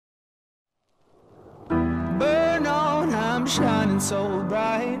I'm shining so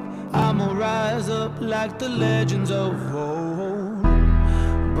bright. I'ma rise up like the legends of old.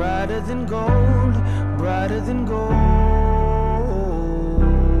 Brighter than gold, brighter than gold.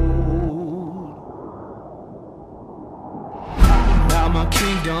 Now my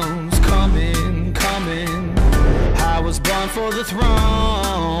kingdom's coming, coming. I was born for the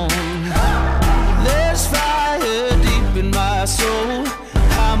throne. There's fire deep in my soul.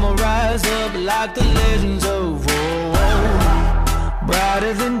 I'ma rise up like the legends of old.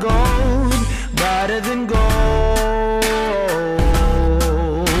 Brighter than gold, brighter than gold.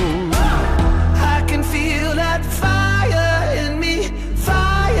 I can feel that fire in me,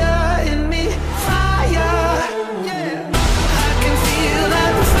 fire in me, fire. Yeah. I can feel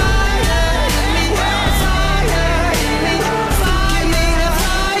that fire in me, fire in me, fire,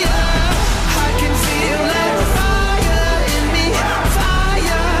 fire. I can feel that fire in me,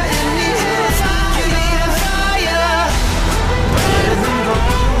 fire in me, fire, fire. Brighter than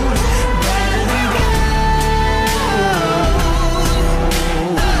gold, brighter than gold.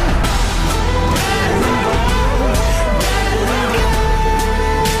 Brighter than gold,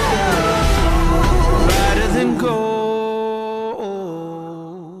 brighter than gold.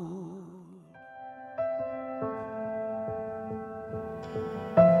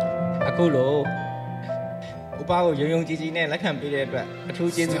 Aku lo, upa ko yung cici ne lakhan pideအတွက်အ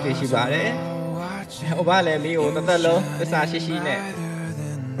ထူးကျေးဇူးတင်ရှိပါတယ်။upaလည်းမိကိုတသက်လုံးသစ္စာရှိရှိနဲ့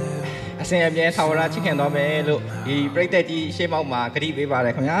အစဉ်အမြဲထာဝရချစ်ခင်တော်မယ်လို့ဒီပြိတ္တကြီးရှေ့မောက်မှာဂရုပေးပါတ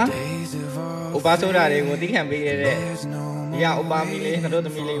ယ်ခင်ဗျာ။ upa ဆိုတာတွေကိုသိခံပေးရတဲ့ဒီက upa မီလေးငါတို့သ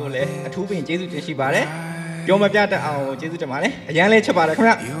မီးလေးကိုလည်းအထူးပင်ကျေးဇူးတင်ရှိပါတယ်။ပြောမပြတတ်အောင်ကျေးဇူးတင်ပါတယ်။အရန်လေးချစ်ပါတယ်ခင်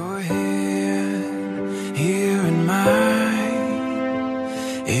ဗျာ။ Your hand here in mine,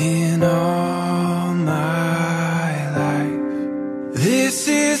 in all my life. This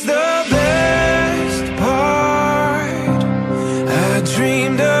is the best part. I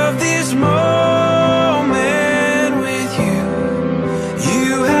dreamed of this moment with you. You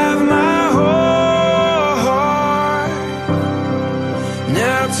have my whole heart.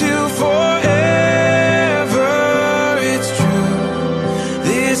 Now to forever, it's true.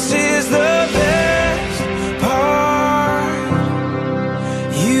 This is the best part.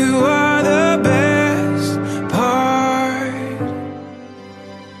 You are the best part.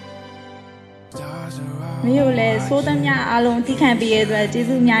 Stars are all မင်းတို့လည်းစိုးသမျှအားလုံးသိခံပြီးရတဲ့အတွက်ကျေး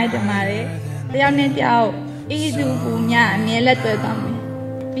ဇူးအများကြီးတင်ပါတယ်။တယောက်နဲ့တယောက်အေးသူပူညအမြဲလက်တွေ့သွားမယ်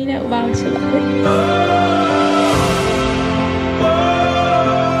။ပြီးတဲ့ဥပအောင်ချစ်ပါဘူး။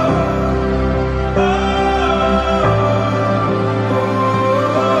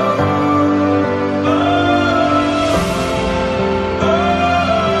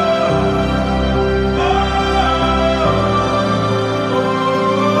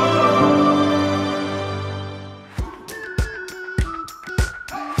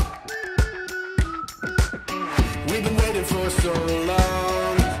 We've been waiting for so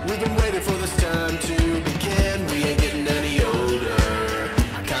long. We've been waiting for this time to begin. We ain't getting any older.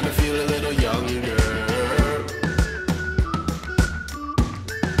 I kinda feel a little younger.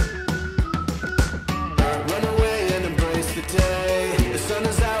 Run away and embrace the day. The sun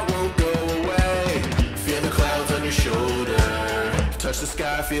is out, won't go away. Feel the clouds on your shoulder. Touch the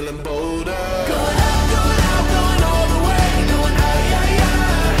sky, feeling bolder. Going out, going all the way. Going high, high,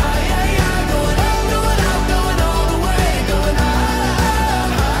 high, high, high, high. Going out, going all the way. Going high,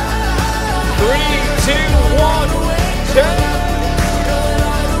 high, high. 3, 2, 1, turn.